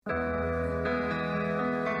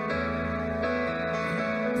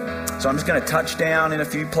So I'm just going to touch down in a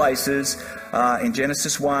few places in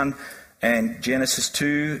Genesis 1 and Genesis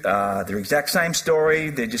 2. They're the exact same story.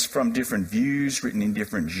 They're just from different views, written in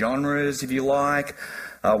different genres, if you like.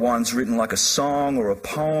 One's written like a song or a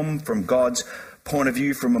poem from God's point of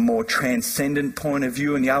view, from a more transcendent point of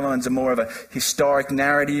view, and the other one's a more of a historic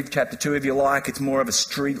narrative. Chapter 2, if you like, it's more of a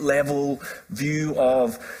street level view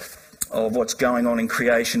of what's going on in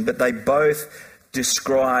creation. But they both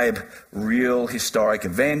describe real historic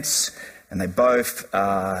events, and they both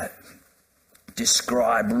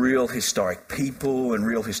describe real historic people and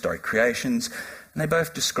real historic creations, and they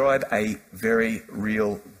both describe a very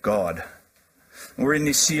real God. We're in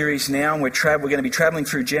this series now, and we're going to be travelling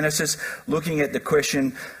through Genesis, looking at the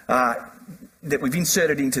question that we've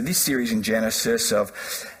inserted into this series in Genesis of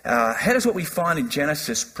how does what we find in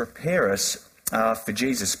Genesis prepare us for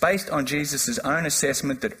Jesus, based on Jesus' own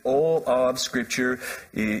assessment that all of Scripture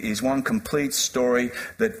is one complete story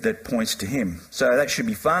that points to him. So that should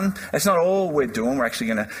be fun. That's not all we're doing. We're actually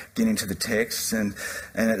going to get into the text, and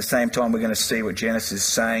at the same time we're going to see what Genesis is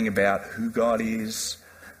saying about who God is,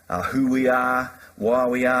 who we are, why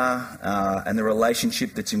we are, and the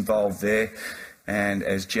relationship that's involved there. And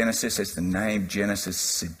as the name Genesis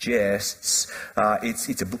suggests,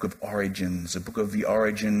 it's a book of origins, a book of the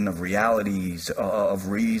origin of realities, of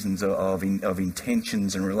reasons, of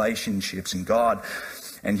intentions and relationships, and God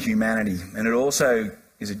and humanity. And it also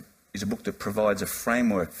is a book that provides a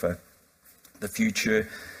framework for the future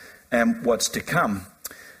and what's to come.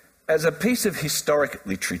 As a piece of historic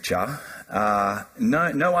literature,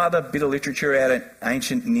 no other bit of literature out of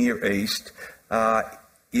ancient Near East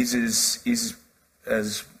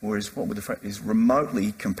is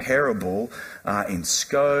remotely comparable in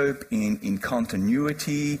scope, in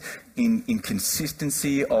continuity, in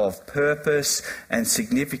consistency of purpose and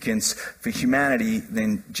significance for humanity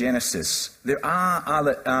than Genesis. There are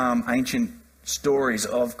other ancient stories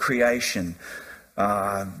of creation.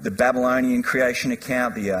 The Babylonian creation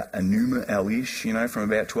account, the Enuma Elish, from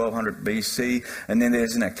about 1200 BC, and then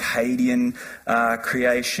there's an Akkadian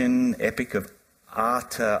creation, Epic of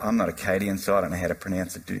Ata. I'm not Akkadian, so I don't know how to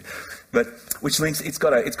pronounce it, but which links. It's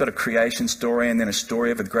got a creation story, and then a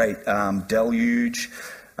story of a great deluge.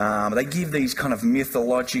 They give these kind of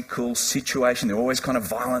mythological situations. They're always kind of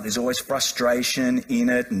violent. There's always frustration in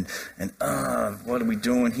it, and what are we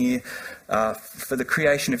doing here for the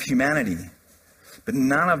creation of humanity? But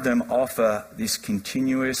none of them offer this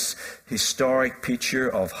continuous historic picture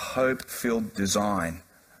of hope-filled design,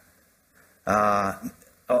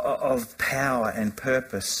 of power and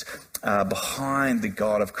purpose behind the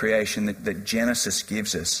God of creation that Genesis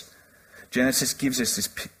gives us. Genesis gives us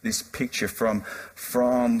this picture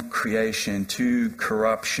from creation to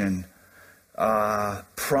corruption,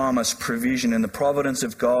 promise, provision, and the providence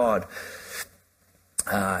of God.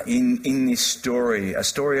 In this story, a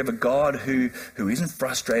story of a God who isn't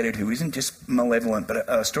frustrated, who isn't just malevolent, but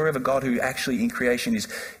a story of a God who actually in creation is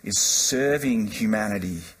serving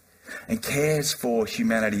humanity and cares for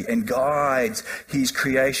humanity and guides his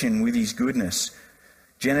creation with his goodness.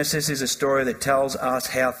 Genesis is a story that tells us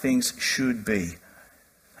how things should be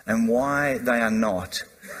and why they are not,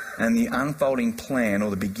 and the unfolding plan, or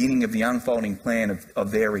the beginning of the unfolding plan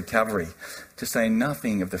of their recovery, to say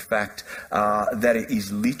nothing of the fact that it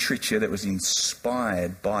is literature that was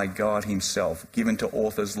inspired by God himself, given to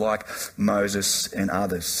authors like Moses and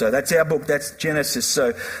others. So that's our book, that's Genesis.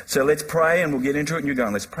 So let's pray and we'll get into it. And you're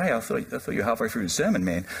going, let's pray? I thought you were halfway through the sermon,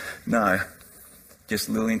 man. No, just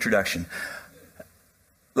a little introduction.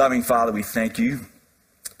 Loving Father, we thank you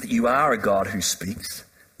that you are a God who speaks,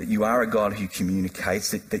 that you are a God who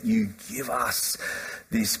communicates, that you give us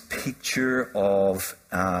this picture of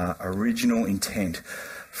original intent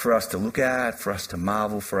for us to look at, for us to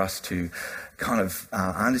marvel, for us to kind of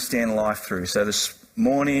understand life through. So this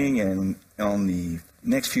morning and on the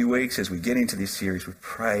next few weeks as we get into this series, we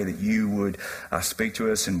pray that you would speak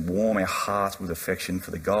to us and warm our hearts with affection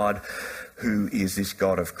for the God who is this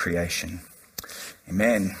God of creation.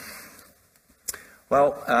 Amen.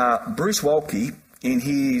 Well, Bruce Waltke, in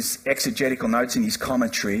his exegetical notes, in his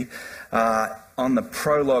commentary on the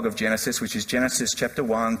prologue of Genesis, which is Genesis chapter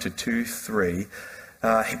 1 to 2-3,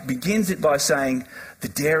 he begins it by saying the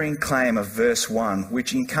daring claim of verse 1,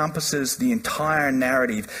 which encompasses the entire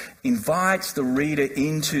narrative, invites the reader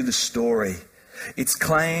into the story. Its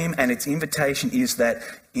claim and its invitation is that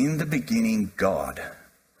in the beginning God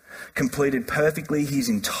completed perfectly his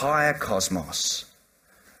entire cosmos.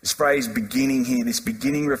 This phrase beginning here, this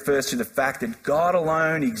beginning refers to the fact that God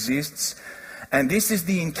alone exists And this is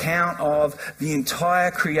the account of the entire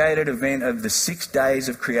created event of the 6 days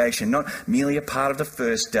of creation, not merely a part of the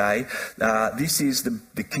first day. This is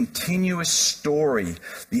the continuous story,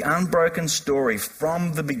 the unbroken story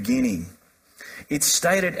from the beginning. It's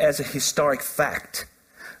stated as a historic fact,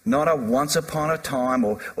 not a once upon a time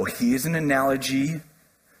or here's an analogy.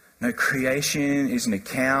 No, creation is an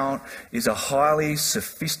account, is a highly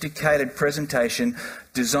sophisticated presentation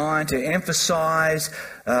designed to emphasize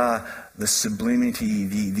the sublimity,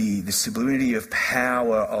 the sublimity of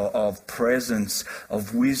power, of presence,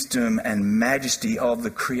 of wisdom and majesty of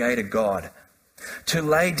the Creator God. To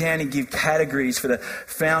lay down and give categories for the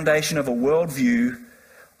foundation of a worldview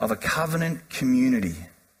of a covenant community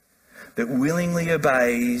that willingly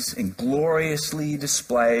obeys and gloriously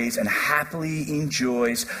displays and happily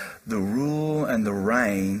enjoys the rule and the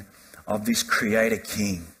reign of this Creator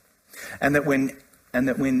King. And that when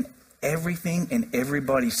everything and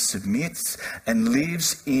everybody submits and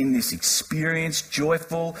lives in this experienced,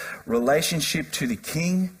 joyful relationship to the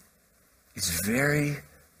King, it's very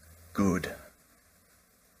good.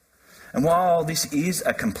 And while this is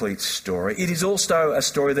a complete story, it is also a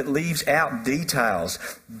story that leaves out details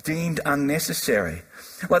deemed unnecessary.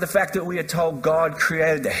 Like the fact that we are told God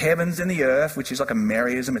created the heavens and the earth, which is like a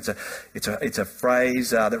Maryism. It's a phrase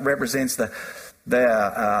that represents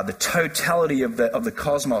the totality of the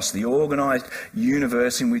cosmos, the organised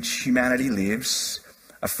universe in which humanity lives.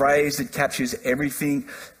 A phrase that captures everything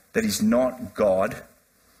that is not God,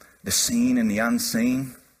 the seen and the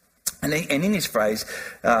unseen. And in this phrase,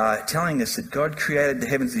 telling us that God created the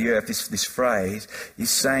heavens and the earth, this phrase is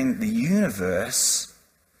saying that the universe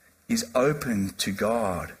is open to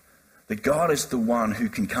God. That God is the one who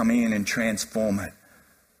can come in and transform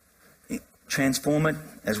it. Transform it,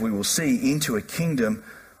 as we will see, into a kingdom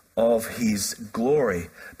of his glory.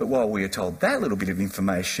 But while we are told that little bit of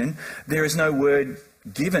information, there is no word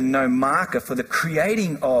given, no marker for the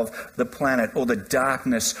creating of the planet or the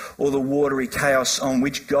darkness or the watery chaos on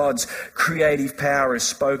which God's creative power is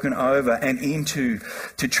spoken over and into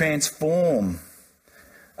to transform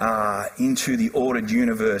into the ordered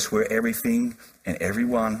universe where everything and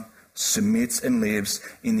everyone submits and lives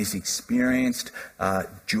in this experienced,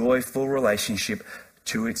 joyful relationship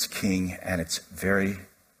to its King, and it's very,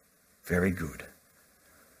 very good.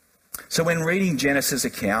 So when reading Genesis'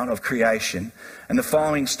 account of creation and the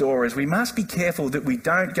following stories, we must be careful that we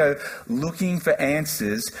don't go looking for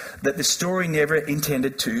answers that the story never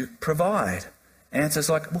intended to provide. Answers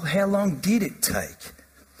like, well, how long did it take?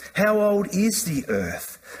 How old is the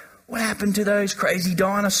earth? What happened to those crazy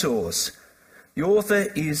dinosaurs? The author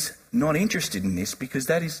is not interested in this because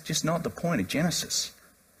that is just not the point of Genesis.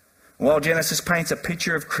 While Genesis paints a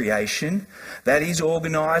picture of creation that is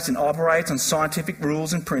organised and operates on scientific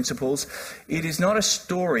rules and principles, it is not a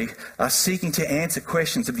story seeking to answer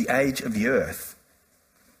questions of the age of the earth,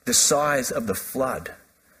 the size of the flood.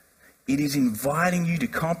 It is inviting you to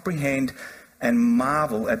comprehend and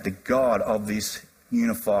marvel at the God of this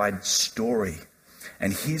unified story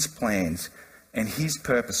and his plans and his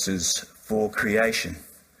purposes for creation.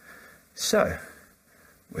 So,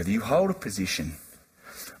 whether you hold a position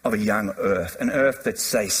of a young earth, an earth that's,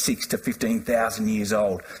 say, 6 to 15,000 years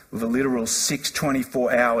old, with a literal 6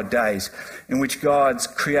 24-hour days, in which God's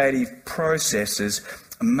creative processes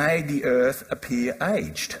made the earth appear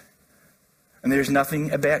aged. And there is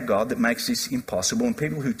nothing about God that makes this impossible, and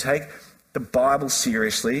people who take the Bible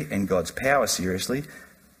seriously and God's power seriously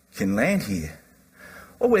can land here.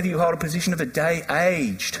 Or whether you hold a position of a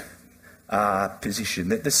day-aged position,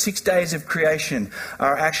 that the 6 days of creation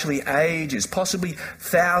are actually ages, possibly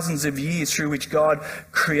thousands of years through which God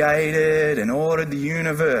created and ordered the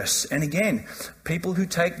universe. And again, people who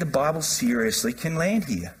take the Bible seriously can land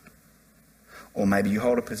here. Or maybe you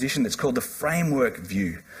hold a position that's called the framework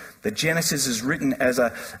view, that Genesis is written as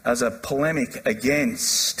a polemic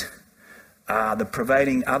against the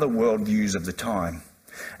pervading other worldviews of the time.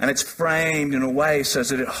 And it's framed in a way so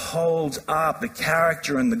that it holds up the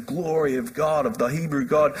character and the glory of God, of the Hebrew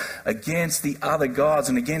God, against the other gods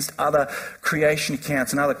and against other creation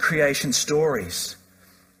accounts and other creation stories.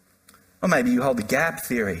 Or maybe you hold the gap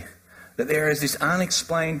theory, that there is this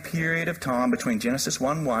unexplained period of time between Genesis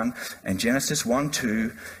 1:1 and Genesis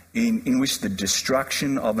 1:2 in which the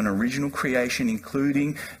destruction of an original creation,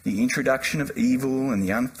 including the introduction of evil and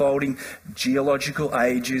the unfolding geological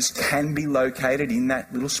ages, can be located in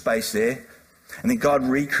that little space there. And then God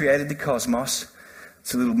recreated the cosmos.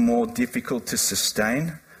 It's a little more difficult to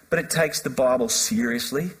sustain, but it takes the Bible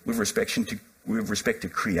seriously with respect to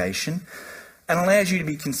creation and allows you to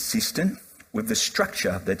be consistent with the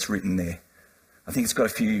structure that's written there. I think it's got a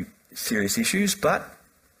few serious issues, but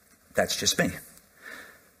That's just me.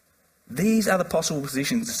 These are the possible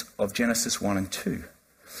positions of Genesis 1 and 2.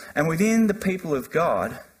 And within the people of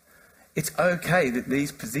God, it's okay that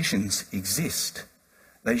these positions exist.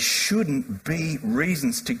 They shouldn't be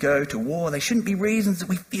reasons to go to war. They shouldn't be reasons that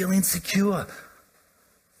we feel insecure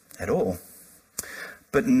at all.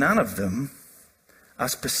 But none of them are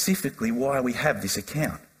specifically why we have this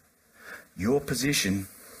account. Your position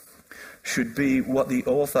should be what the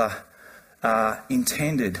author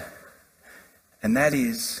intended, and that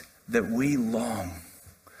is that we long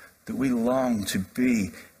to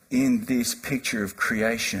be in this picture of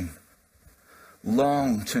creation,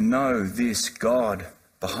 long to know this God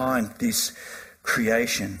behind this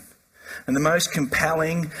creation. And the most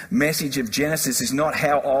compelling message of Genesis is not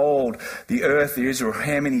how old the earth is or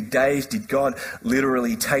how many days did God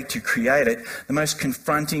literally take to create it. The most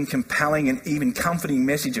confronting, compelling, and even comforting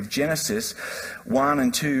message of Genesis 1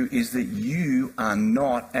 and 2 is that you are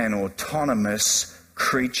not an autonomous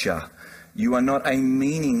creature. You are not a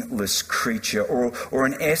meaningless creature or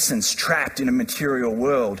an essence trapped in a material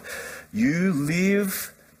world. You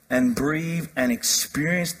live and breathe and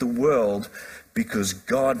experience the world because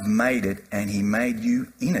God made it and he made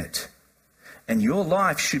you in it. And your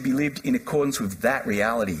life should be lived in accordance with that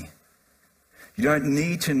reality. You don't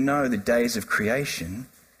need to know the days of creation.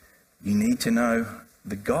 You need to know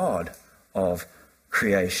the God of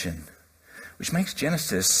creation. Which makes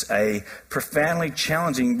Genesis a profoundly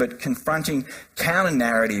challenging but confronting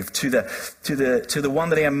counter-narrative to the one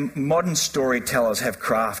that our modern storytellers have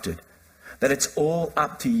crafted. That it's all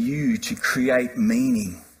up to you to create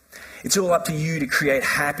meaning. It's all up to you to create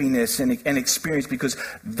happiness and experience, because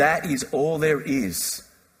that is all there is.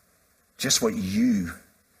 Just what you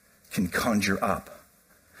can conjure up.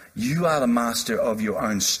 You are the master of your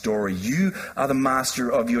own story. You are the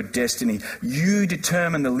master of your destiny. You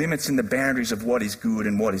determine the limits and the boundaries of what is good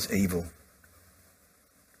and what is evil.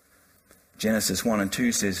 Genesis 1 and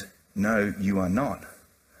 2 says, no, you are not.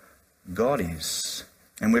 God is.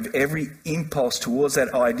 And with every impulse towards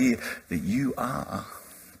that idea that you are,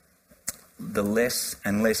 the less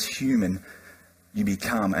and less human you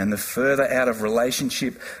become. And the further out of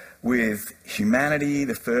relationship with humanity,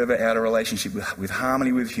 the further out of relationship with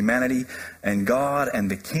harmony with humanity and God and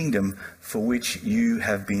the kingdom for which you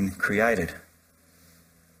have been created.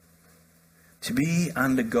 To be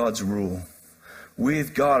under God's rule,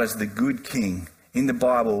 with God as the good king in the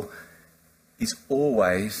Bible, is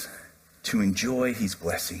always to enjoy his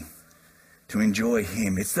blessing, to enjoy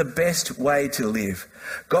him. It's the best way to live.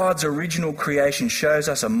 God's original creation shows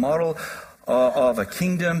us a model of a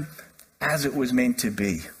kingdom as it was meant to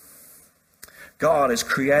be. God is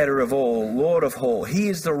creator of all, Lord of all. He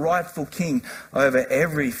is the rightful king over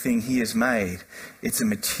everything he has made. It's a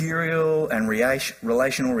material and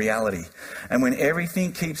relational reality. And when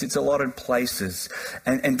everything keeps its allotted places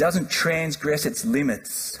and doesn't transgress its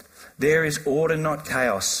limits, there is order, not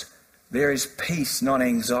chaos. There is peace, not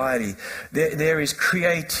anxiety. There is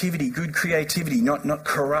creativity, good creativity, not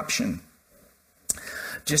corruption.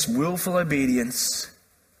 Just willful obedience,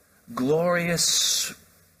 glorious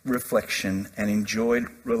reflection, and enjoyed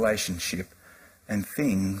relationship, and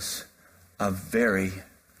things are very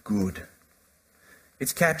good.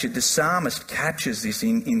 It's captured. The psalmist captures this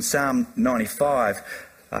in Psalm 95,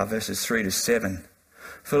 verses 3 to 7.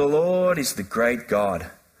 For the Lord is the great God,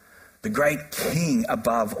 the great King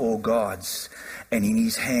above all gods, and in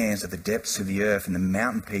his hands are the depths of the earth, and the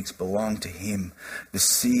mountain peaks belong to him. The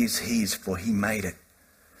sea is his, for he made it,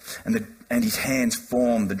 and his hands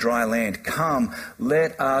formed the dry land. Come,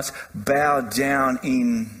 let us bow down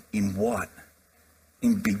in what?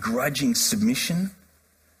 In begrudging submission?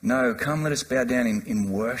 No, come, let us bow down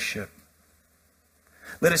in worship.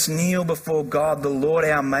 Let us kneel before God, the Lord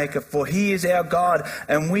our Maker, for he is our God,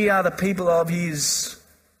 and we are the people of his...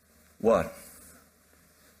 what?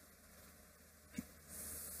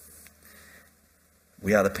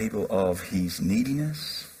 We are the people of his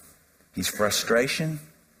neediness, his frustration.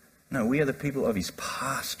 No, we are the people of his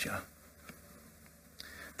pasture.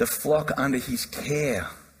 The flock under his care.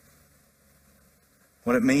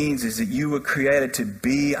 What it means is that you were created to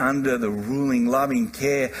be under the ruling, loving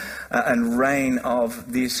care and reign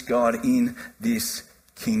of this God in this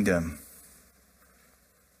kingdom.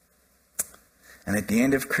 And at the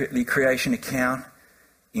end of the creation account,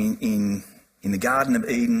 in the Garden of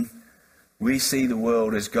Eden, we see the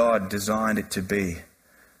world as God designed it to be.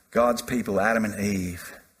 God's people, Adam and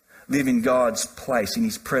Eve, live in God's place, in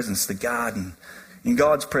his presence, the garden, in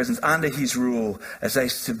God's presence, under his rule, as they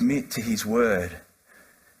submit to his word.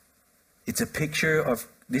 It's a picture of,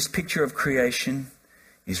 this picture of creation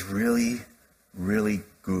is really, really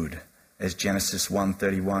good as Genesis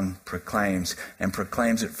 1:31 proclaims, and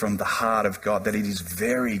proclaims it from the heart of God, that it is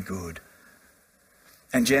very good.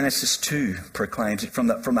 And Genesis 2 proclaims it from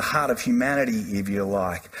the heart of humanity, if you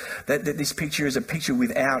like. That this picture is a picture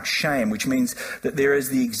without shame, which means that there is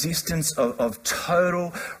the existence of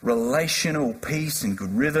total relational peace and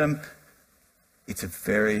good rhythm. It's a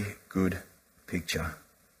very good picture.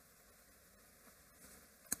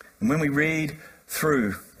 And when we read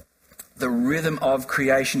through the rhythm of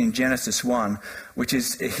creation in Genesis 1, which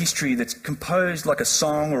is a history that's composed like a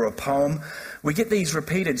song or a poem, we get these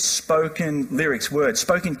repeated spoken lyrics, words,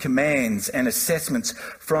 spoken commands and assessments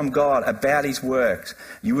from God about his works.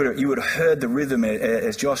 You would have heard the rhythm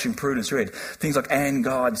as Josh and Prudence read. Things like, and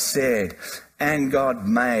God said, and God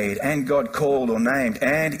made, and God called or named,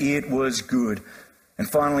 and it was good. And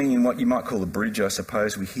finally, in what you might call a bridge, I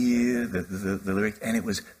suppose, we hear the lyric, and it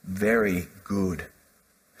was very good.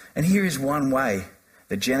 And here is one way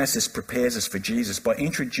that Genesis prepares us for Jesus, by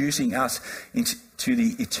introducing us into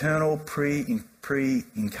the eternal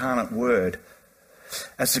pre-incarnate Word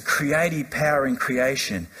as the creative power in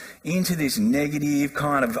creation. Into this negative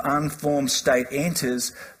kind of unformed state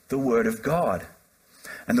enters the Word of God.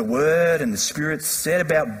 And the Word and the Spirit set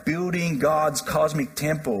about building God's cosmic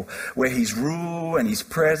temple, where his rule and his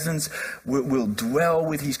presence will dwell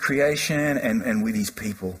with his creation and with his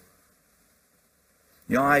people.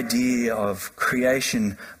 The idea of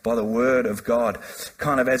creation by the Word of God,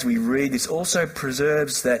 kind of as we read this, also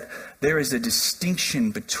preserves that there is a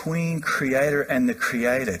distinction between Creator and the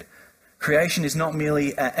created. Creation is not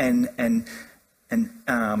merely a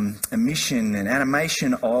mission, an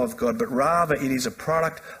animation of God, but rather it is a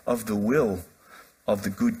product of the will of the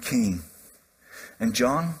good King. And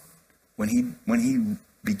John, when he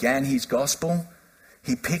began his gospel,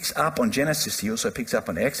 he picks up on Genesis. He also picks up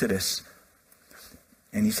on Exodus.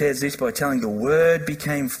 And he says this by telling, the Word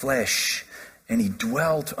became flesh and he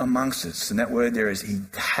dwelt amongst us. And that word there is he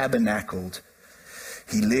tabernacled.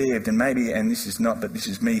 He lived, and this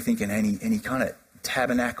is me thinking, and he kind of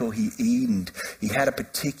tabernacle, he Edened. He had a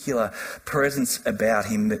particular presence about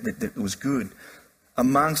him that was good.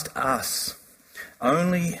 Amongst us,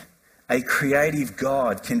 only a creative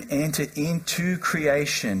God can enter into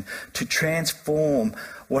creation to transform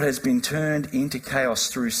what has been turned into chaos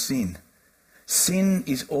through sin. Sin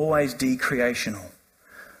is always decreational.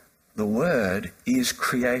 The Word is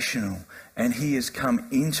creational, and he has come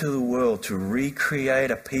into the world to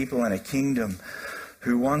recreate a people and a kingdom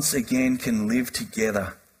who once again can live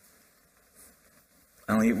together.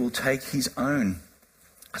 Only it will take his own,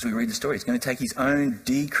 as we read the story, it's going to take his own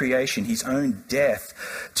decreation, his own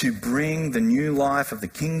death, to bring the new life of the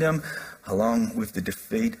kingdom along with the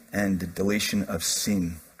defeat and the deletion of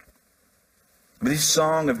sin. This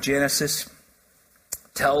song of Genesis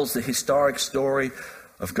tells the historic story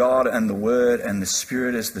of God and the Word and the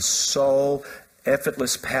Spirit as the sole,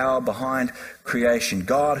 effortless power behind creation.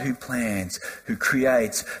 God who plans, who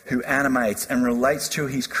creates, who animates and relates to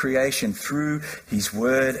his creation through his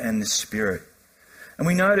Word and the Spirit. And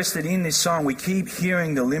we notice that in this song we keep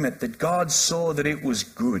hearing the limit that God saw that it was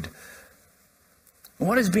good.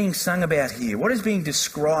 What is being sung about here? What is being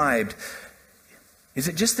described? Is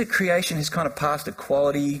it just that creation has kind of passed a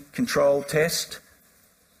quality control test?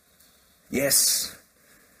 Yes,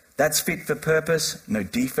 that's fit for purpose. No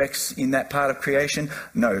defects in that part of creation.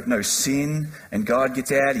 No sin. And God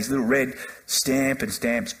gets out his little red stamp and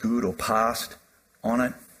stamps good or passed on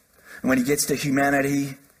it. And when he gets to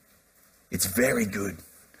humanity, it's very good.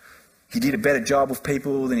 He did a better job with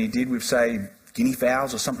people than he did with, say, guinea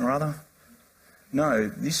fowls or something or other. No,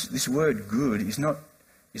 this word good is not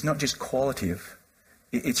just qualitative.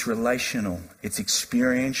 It's relational. It's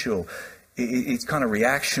experiential. It's kind of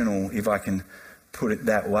reactional, if I can put it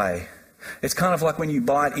that way. It's kind of like when you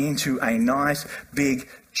bite into a nice, big,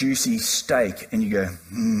 juicy steak and you go,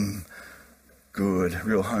 good,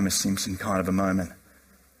 real Homer Simpson kind of a moment.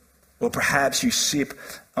 Or perhaps you sip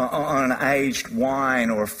on an aged wine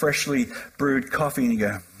or a freshly brewed coffee and you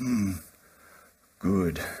go,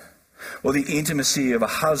 good. Or the intimacy of a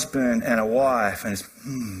husband and a wife, and it's,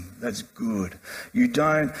 that's good. You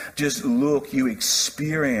don't just look, you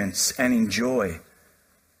experience and enjoy.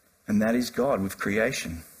 And that is God with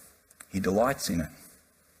creation. He delights in it.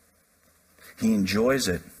 He enjoys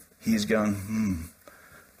it. He is going,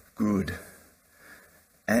 good.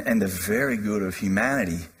 And the very good of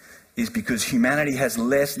humanity is because humanity has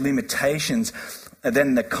less limitations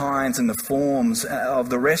than the kinds and the forms of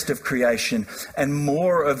the rest of creation, and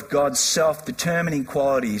more of God's self-determining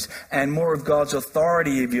qualities and more of God's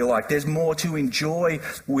authority, if you like. There's more to enjoy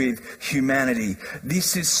with humanity.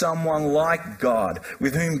 This is someone like God,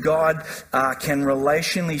 with whom God can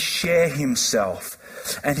relationally share himself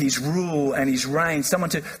and his rule and his reign,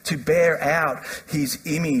 someone to bear out his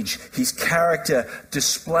image, his character,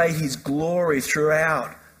 display his glory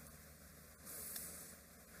throughout.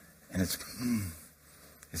 And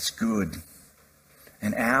it's good.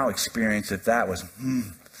 And our experience of that was,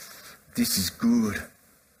 this is good.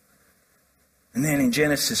 And then in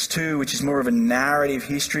Genesis 2, which is more of a narrative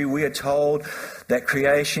history, we are told that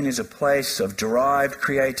creation is a place of derived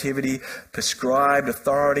creativity, prescribed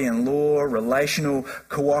authority and law, relational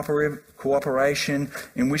cooperation,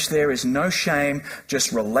 in which there is no shame,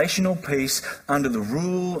 just relational peace under the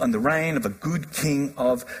rule and the reign of a good king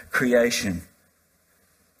of creation.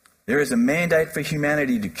 There is a mandate for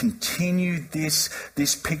humanity to continue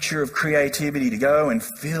this picture of creativity, to go and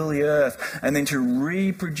fill the earth, and then to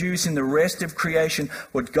reproduce in the rest of creation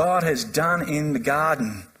what God has done in the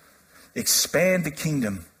garden. Expand the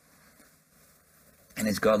kingdom. And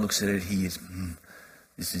as God looks at it, he is,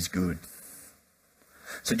 this is good.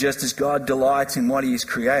 So just as God delights in what he has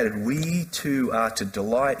created, we too are to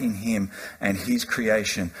delight in him and his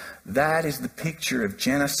creation. That is the picture of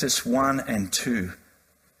Genesis 1 and 2.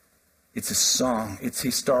 It's a song, it's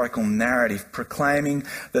historical narrative proclaiming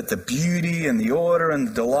that the beauty and the order and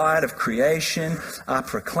the delight of creation are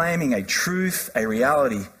proclaiming a truth, a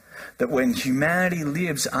reality, that when humanity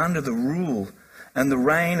lives under the rule and the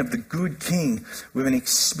reign of the good king with an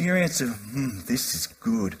experience of, this is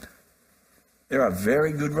good, there are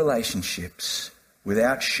very good relationships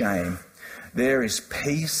without shame. There is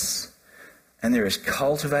peace and there is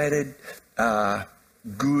cultivated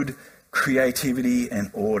good creativity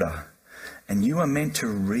and order. And you are meant to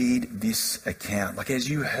read this account. Like as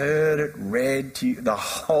you heard it read to you, the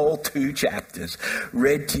whole 2 chapters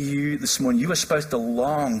read to you this morning, you are supposed to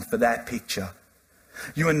long for that picture.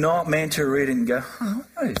 You are not meant to read it and go,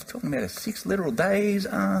 he's talking about 6 literal days,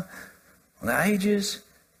 the ages.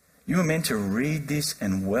 You are meant to read this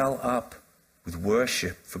and well up with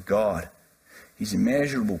worship for God. His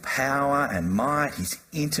immeasurable power and might, his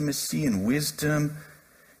intimacy and wisdom.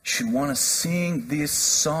 You should want to sing this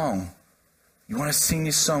song. You want to sing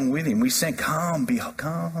this song with him. We sang, come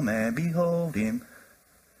and behold him.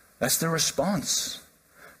 That's the response.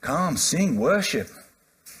 Come, sing, worship.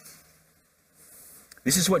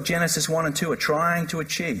 This is what Genesis 1 and 2 are trying to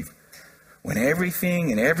achieve. When everything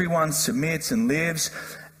and everyone submits and lives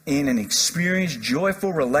in an experienced,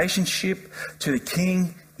 joyful relationship to the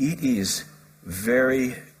King, it is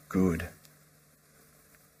very good.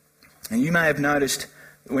 And you may have noticed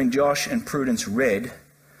when Josh and Prudence read,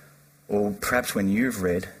 or perhaps when you've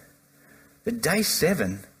read, that day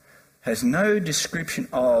 7 has no description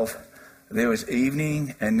of there was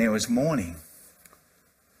evening and there was morning.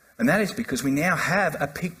 And that is because we now have a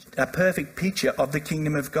perfect picture of the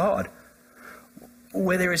kingdom of God,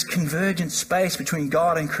 where there is convergent space between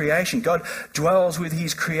God and creation. God dwells with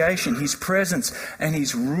his creation, his presence and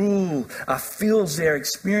his rule fills their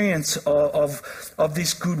experience of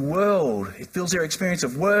this good world. It fills their experience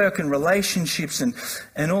of work and relationships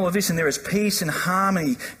and all of this. And there is peace and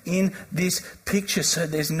harmony in this picture. So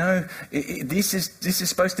there's this is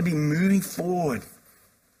supposed to be moving forward.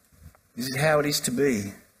 This is how it is to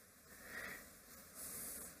be.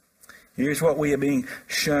 Here's what we are being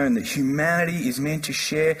shown, that humanity is meant to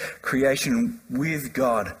share creation with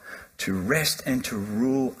God, to rest and to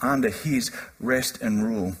rule under his rest and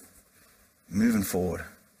rule, moving forward.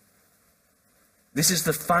 This is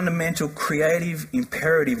the fundamental creative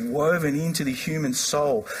imperative woven into the human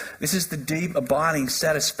soul. This is the deep, abiding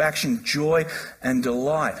satisfaction, joy and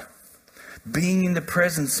delight. Being in the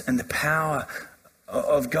presence and the power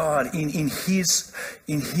of God in his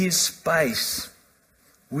space,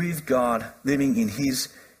 with God, living in his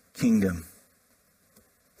kingdom.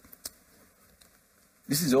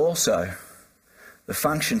 This is also the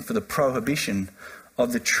function for the prohibition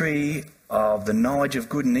of the tree of the knowledge of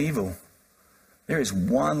good and evil. There is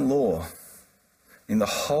one law in the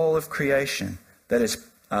whole of creation that is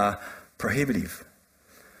prohibitive,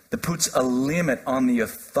 that puts a limit on the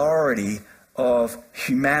authority of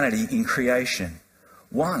humanity in creation.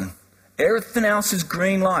 One. Everything else is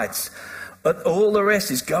green lights. But all the rest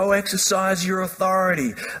is go exercise your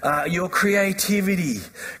authority, your creativity.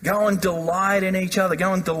 Go and delight in each other.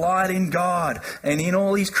 Go and delight in God and in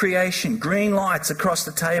all his creation. Green lights across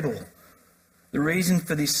the table. The reason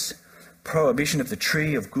for this prohibition of the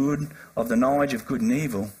tree of good, of the knowledge of good and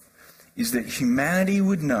evil, is that humanity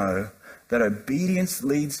would know that obedience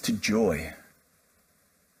leads to joy.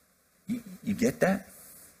 You get that?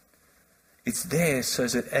 It's there so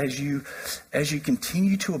that as you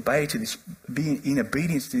continue to obey to this, be in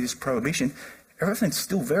obedience to this prohibition, everything's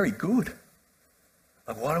still very good.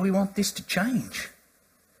 Like, why do we want this to change?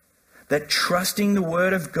 That trusting the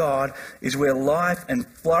word of God is where life and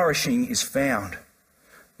flourishing is found.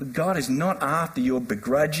 But God is not after your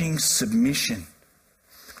begrudging submission.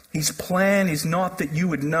 His plan is not that you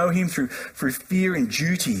would know him through fear and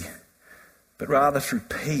duty, but rather through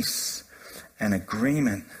peace and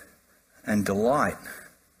agreement and delight.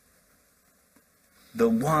 The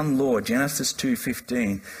one law, Genesis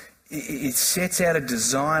 2:15, it sets out a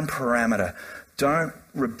design parameter. Don't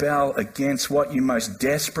rebel against what you most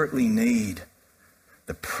desperately need.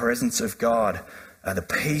 The presence of God, the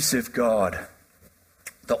peace of God,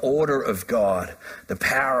 the order of God, the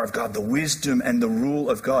power of God, the wisdom and the rule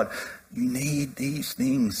of God. You need these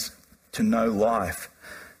things to know life.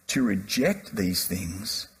 To reject these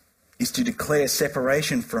things is to declare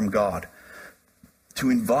separation from God, to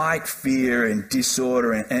invite fear and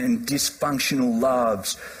disorder and dysfunctional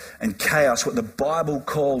loves and chaos, what the Bible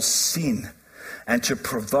calls sin, and to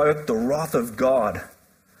provoke the wrath of God,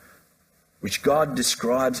 which God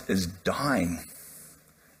describes as dying.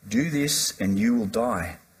 Do this and you will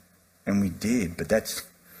die. And we did, but that's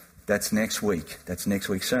next week. That's next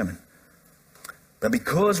week's sermon. But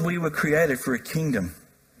because we were created for a kingdom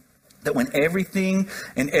that when everything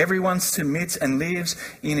and everyone submits and lives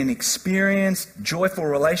in an experienced, joyful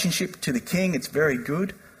relationship to the King, it's very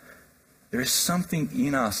good. There is something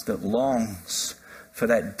in us that longs for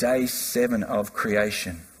that day 7 of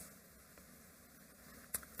creation.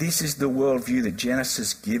 This is the worldview that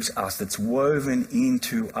Genesis gives us, that's woven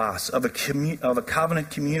into us, of a covenant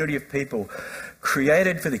community of people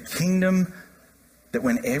created for the kingdom that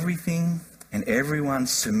when everything and everyone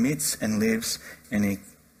submits and lives in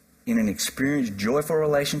an experienced, joyful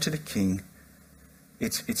relation to the King,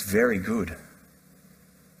 it's very good.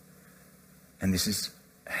 And this is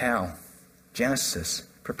how Genesis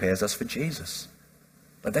prepares us for Jesus.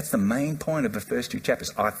 But that's the main point of the first 2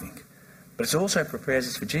 chapters, I think. But it also prepares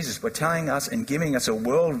us for Jesus by telling us and giving us a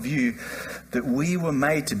worldview that we were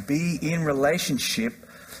made to be in relationship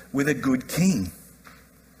with a good king.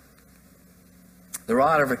 The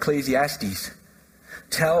writer of Ecclesiastes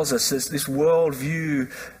tells us this worldview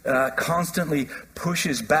constantly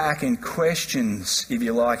pushes back and questions, if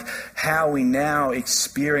you like, how we now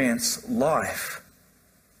experience life.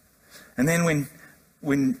 And then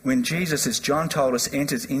when Jesus, as John told us,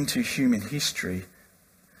 enters into human history,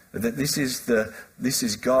 that this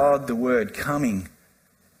is God, the Word, coming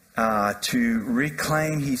to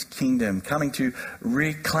reclaim his kingdom, coming to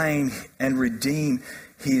reclaim and redeem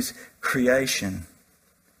his creation.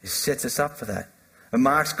 It sets us up for that. And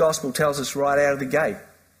Mark's Gospel tells us right out of the gate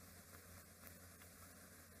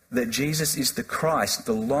that Jesus is the Christ,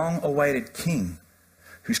 the long-awaited King,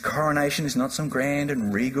 whose coronation is not some grand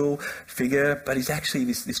and regal figure, but he's actually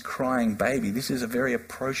this crying baby. This is a very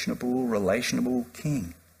approachable, relationable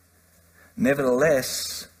King.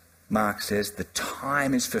 Nevertheless, Mark says, the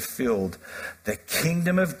time is fulfilled. The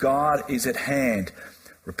kingdom of God is at hand.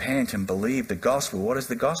 Repent and believe the gospel. What is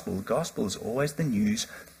the gospel? The gospel is always the news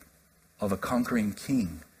of a conquering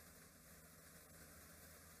king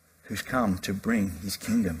who's come to bring his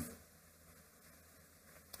kingdom.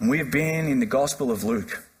 And we have been in the Gospel of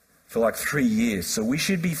Luke for like 3 years, so we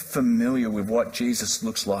should be familiar with what Jesus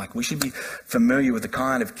looks like. We should be familiar with the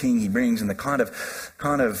kind of king he brings and the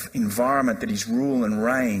kind of environment that his rule and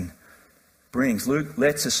reign brings. Luke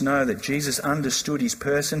lets us know that Jesus understood his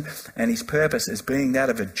person and his purpose as being that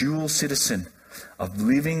of a dual citizen, of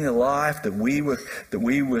living the life that we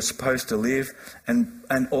were supposed to live,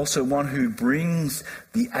 and also one who brings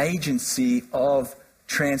the agency of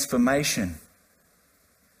transformation.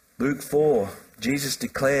 Luke 4, Jesus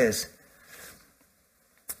declares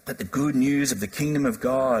that the good news of the kingdom of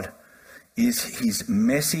God is his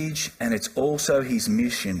message and it's also his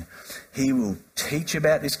mission. He will teach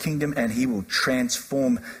about this kingdom and he will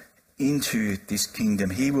transform into this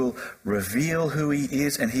kingdom. He will reveal who he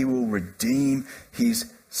is and he will redeem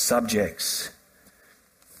his subjects.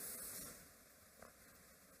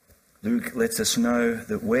 Luke lets us know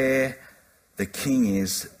that where the king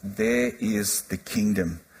is, there is the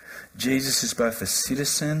kingdom. Jesus is both a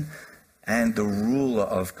citizen and the ruler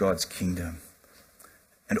of God's kingdom.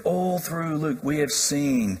 And all through Luke, we have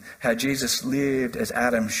seen how Jesus lived as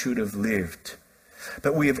Adam should have lived.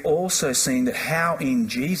 But we have also seen that how in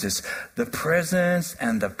Jesus, the presence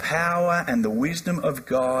and the power and the wisdom of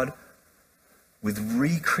God with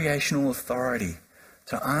recreational authority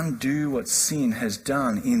to undo what sin has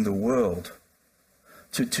done in the world,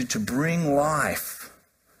 to bring life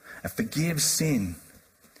and forgive sin.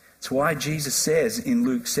 It's why Jesus says in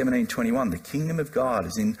Luke 17:21, the kingdom of God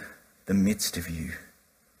is in the midst of you.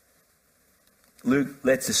 Luke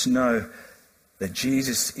lets us know that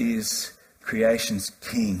Jesus is creation's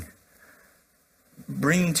king,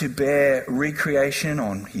 bringing to bear recreation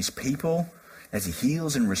on his people as he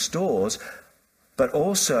heals and restores, but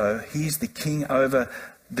also he's the king over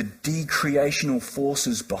the decreational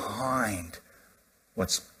forces behind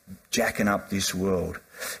what's jacking up this world.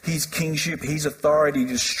 His kingship, his authority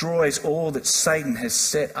destroys all that Satan has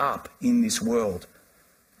set up in this world.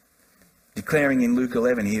 Declaring in Luke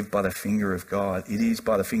 11 here, by the finger of God, it is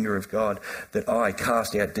by the finger of God that I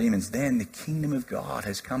cast out demons. Then the kingdom of God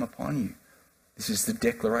has come upon you. This is the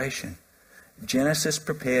declaration. Genesis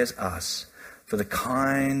prepares us for the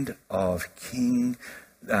kind of king,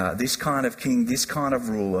 this kind of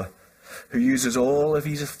ruler who uses all of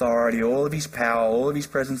his authority, all of his power, all of his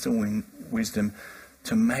presence and wisdom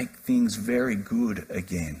to make things very good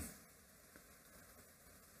again.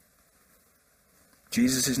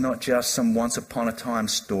 Jesus is not just some once upon a time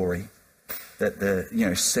story that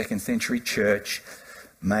the second century church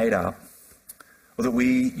made up, or that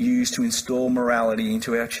we use to install morality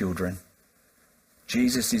into our children.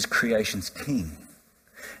 Jesus is creation's king,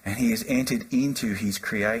 and he has entered into his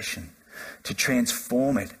creation to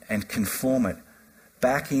transform it and conform it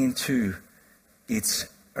back into its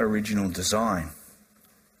original design.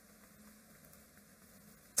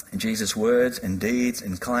 And Jesus' words and deeds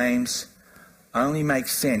and claims only make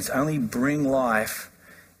sense, only bring life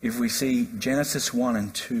if we see Genesis 1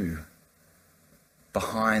 and 2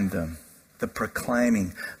 behind them. The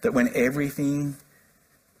proclaiming that when everything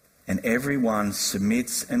and everyone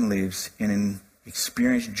submits and lives in an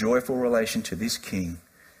experienced, joyful relation to this King,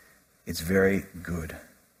 it's very good.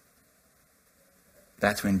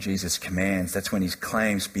 That's when Jesus commands, that's when his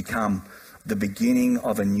claims become the beginning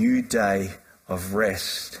of a new day of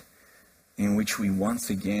rest in which we once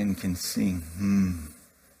again can sing,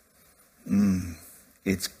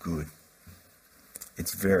 it's good.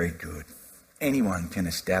 It's very good. Anyone can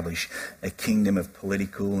establish a kingdom of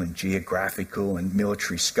political and geographical and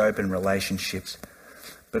military scope and relationships,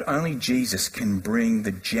 but only Jesus can bring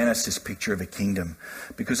the Genesis picture of a kingdom,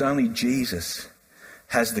 because only Jesus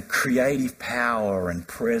has the creative power and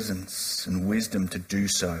presence and wisdom to do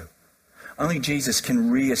so. Only Jesus can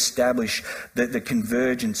re-establish the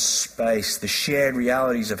convergent space, the shared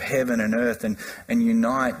realities of heaven and earth, and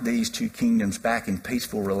unite these two kingdoms back in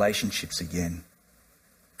peaceful relationships again.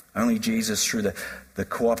 Only Jesus, through the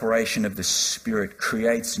cooperation of the Spirit,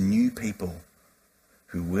 creates new people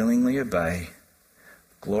who willingly obey,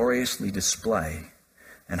 gloriously display,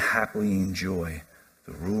 and happily enjoy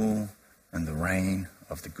the rule and the reign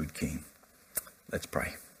of the good King. Let's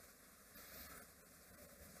pray.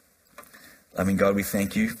 Loving God, we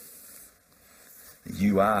thank you that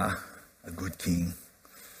you are a good King,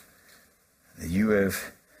 that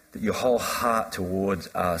your whole heart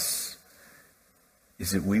towards us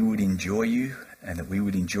is that we would enjoy you and that we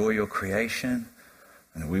would enjoy your creation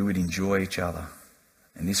and that we would enjoy each other.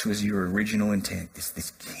 And this was your original intent,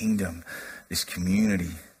 this kingdom, this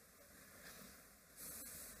community.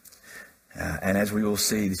 And as we will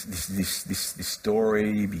see, this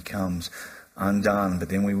story becomes undone, but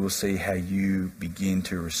then we will see how you begin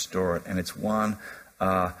to restore it. And it's one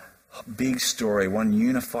big story, one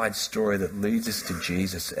unified story that leads us to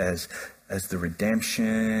Jesus as the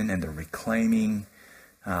redemption and the reclaiming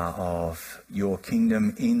of your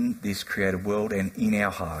kingdom in this created world and in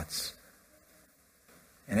our hearts.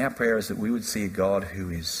 And our prayer is that we would see a God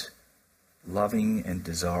who is loving and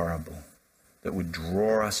desirable, that would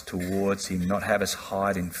draw us towards him, not have us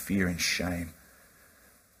hide in fear and shame.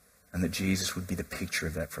 And that Jesus would be the picture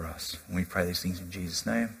of that for us. And we pray these things in Jesus'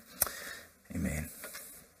 name. Amen.